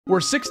We're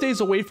 6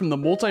 days away from the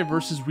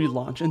MultiVersus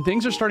relaunch, and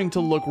things are starting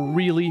to look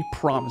really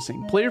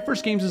promising. Player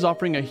First Games is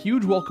offering a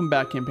huge welcome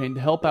back campaign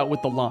to help out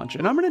with the launch,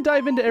 and I'm going to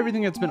dive into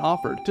everything that's been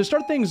offered. To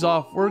start things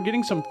off, we're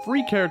getting some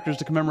free characters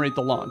to commemorate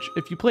the launch.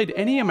 If you played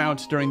any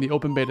amount during the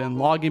open beta and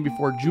log in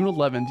before June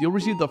 11th, you'll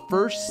receive the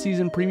first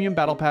season premium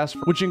battle pass,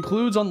 which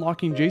includes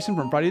unlocking Jason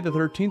from Friday the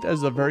 13th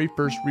as the very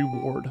first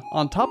reward.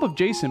 On top of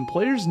Jason,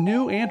 players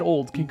new and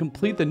old can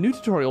complete the new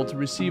tutorial to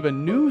receive a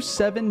new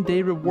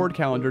 7-day reward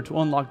calendar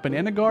to unlock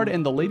Banana Guard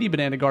and the Lady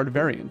Banana Guard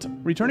variant.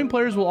 Returning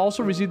players will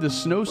also receive the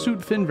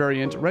Snowsuit Finn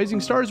variant, Rising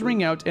Stars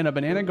ring out, and a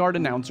Banana Guard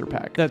announcer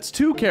pack. That's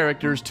 2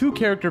 characters, 2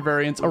 character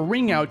variants, a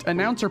ring out,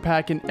 announcer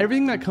pack, and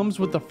everything that comes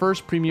with the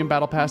first premium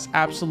battle pass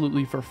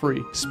absolutely for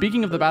free.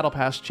 Speaking of the battle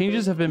pass,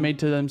 changes have been made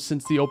to them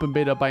since the open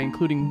beta by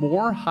including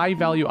more high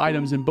value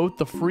items in both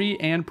the free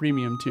and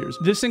premium tiers.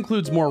 This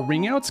includes more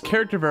ring outs,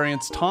 character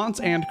variants,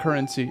 taunts, and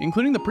currency,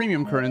 including the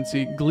premium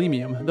currency,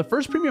 Gleamium. The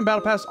first premium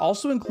battle pass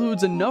also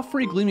includes enough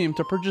free Gleamium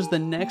to purchase the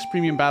next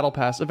premium battle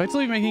pass,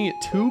 effectively making it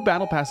 2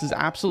 battle passes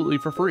absolutely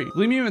for free.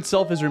 Gleamium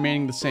itself is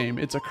remaining the same.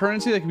 It's a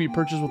currency that can be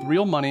purchased with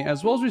real money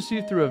as well as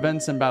received through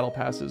events and battle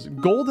passes.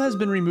 Gold has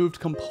been removed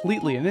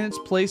completely, and in its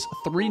place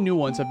 3 new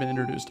ones have been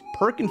introduced.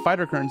 Perk and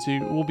fighter currency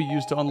will be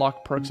used to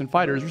unlock perks and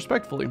fighters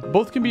respectively.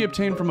 Both can be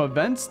obtained from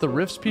events, the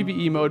Rifts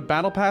PvE mode,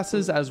 battle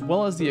passes, as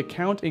well as the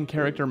account and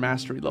character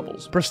mastery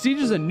levels. Prestige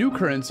is a new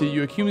currency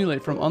you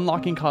accumulate from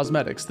unlocking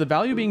cosmetics, the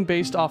value being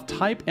based off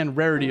type and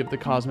rarity of the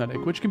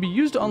cosmetic, which can be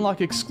used to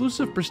unlock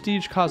exclusive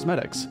prestige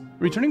cosmetics.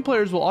 Returning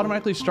players will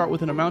automatically start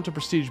with an amount of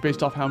prestige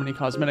based off how many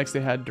cosmetics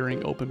they had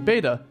during open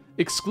beta.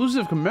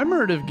 Exclusive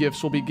commemorative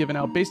gifts will be given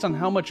out based on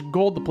how much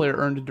gold the player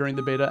earned during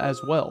the beta as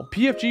well.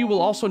 PFG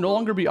will also no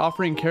longer be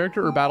offering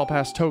character or battle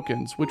pass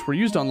tokens, which were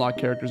used to unlock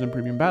characters in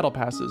premium battle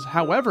passes.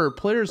 However,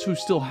 players who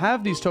still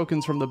have these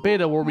tokens from the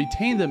beta will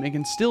retain them and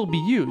can still be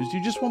used.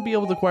 You just won't be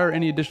able to acquire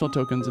any additional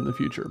tokens in the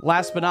future.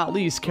 Last but not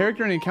least,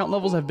 character and account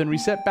levels have been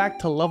reset back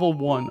to level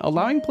 1,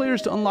 allowing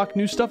players to unlock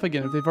new stuff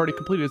again if they've already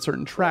completed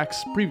certain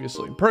tracks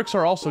previously. Perks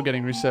are also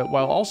getting reset,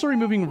 while also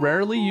removing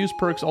rarely used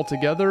perks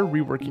altogether,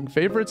 reworking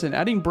favorites, and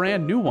adding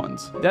brand new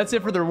ones. That's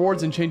it for the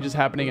rewards and changes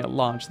happening at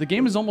launch. The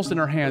game is almost in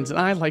our hands, and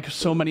I, like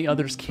so many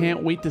others,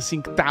 can't wait to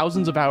sink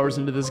thousands of hours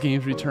into this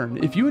game's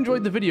return. If you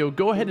enjoyed the video,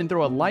 go ahead and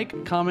throw a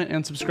like, comment,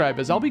 and subscribe,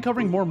 as I'll be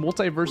covering more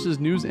MultiVersus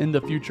news in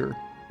the future.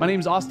 My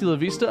name is Asti La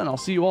Vista, and I'll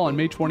see you all on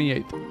May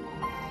 28th.